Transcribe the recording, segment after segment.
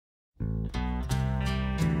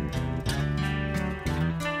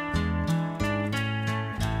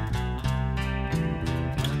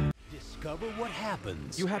Discover what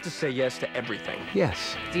happens. You have to say yes to everything.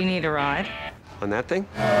 Yes. Do you need a ride? On that thing?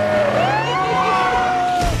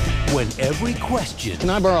 When every question Can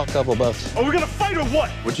I borrow a couple bucks? Are we gonna fight or what?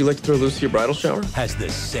 Would you like to throw loose to your bridal shower? has the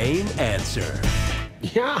same answer.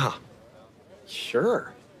 Yeah.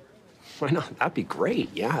 Sure. Why not? That'd be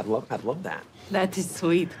great. Yeah, I'd love that. That is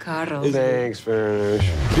sweet, Carl. Thanks, Fish.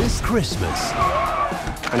 This Christmas,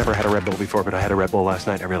 I never had a Red Bull before, but I had a Red Bull last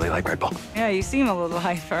night. I really like Red Bull. Yeah, you seem a little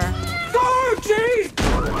hyper.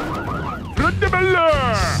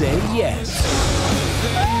 say yes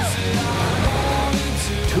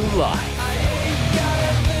to life.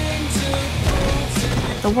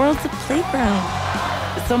 The world's a playground.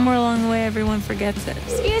 But somewhere along the way, everyone forgets it.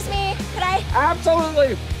 Excuse me, could I?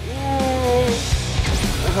 Absolutely.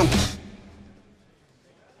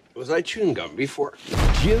 Was I chewing gum before?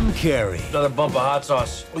 Jim Carrey, Another bump of hot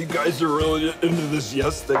sauce. You guys are really into this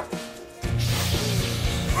yes thing.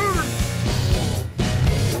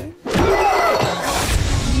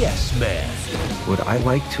 Yes Man. Would I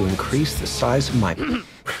like to increase the size of my...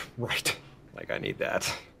 Right. Like I need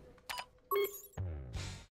that.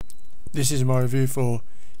 This is my review for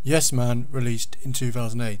Yes Man, released in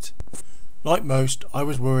 2008. Like most, I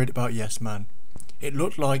was worried about Yes Man. It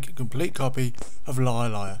looked like a complete copy of Liar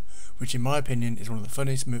Liar, which in my opinion is one of the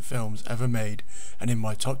funniest films ever made and in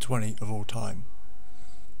my top 20 of all time.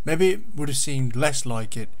 Maybe it would have seemed less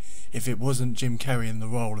like it if it wasn't Jim Carrey in the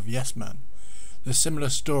role of Yes Man. The similar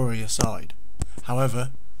story aside.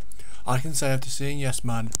 However, I can say after seeing Yes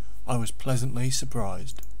Man, I was pleasantly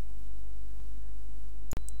surprised.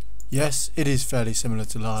 Yes, it is fairly similar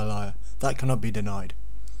to Liar Liar, that cannot be denied.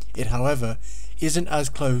 It, however, isn't as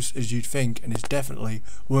close as you'd think and is definitely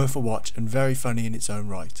worth a watch and very funny in its own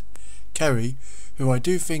right. Carrey, who I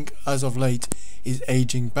do think as of late is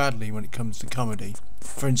aging badly when it comes to comedy,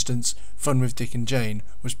 for instance, Fun with Dick and Jane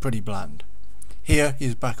was pretty bland. Here he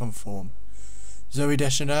is back on form. Zooey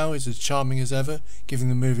Deschanel is as charming as ever, giving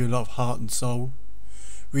the movie a lot of heart and soul.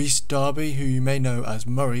 Rhys Darby, who you may know as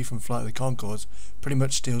Murray from Flight of the Conchords, pretty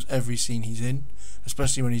much steals every scene he's in,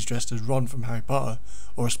 especially when he's dressed as Ron from Harry Potter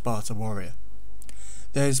or a Sparta warrior.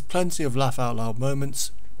 There's plenty of laugh out loud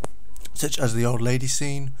moments, such as the old lady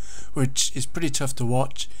scene, which is pretty tough to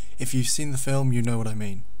watch. If you've seen the film, you know what I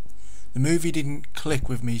mean. The movie didn't click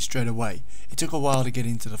with me straight away. It took a while to get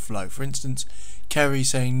into the flow. For instance, Carrey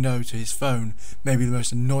saying no to his phone may be the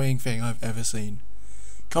most annoying thing I've ever seen.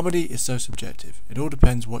 Comedy is so subjective. It all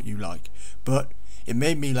depends what you like. But it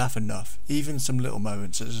made me laugh enough. Even some little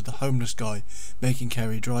moments, such as the homeless guy making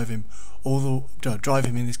Carrey drive him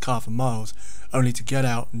in his car for miles, only to get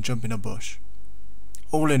out and jump in a bush.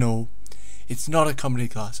 All in all, it's not a comedy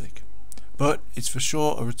classic, but it's for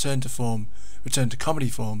sure a return to comedy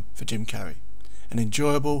form for Jim Carrey. An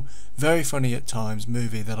enjoyable, very funny at times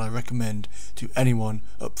movie that I recommend to anyone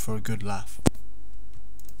up for a good laugh.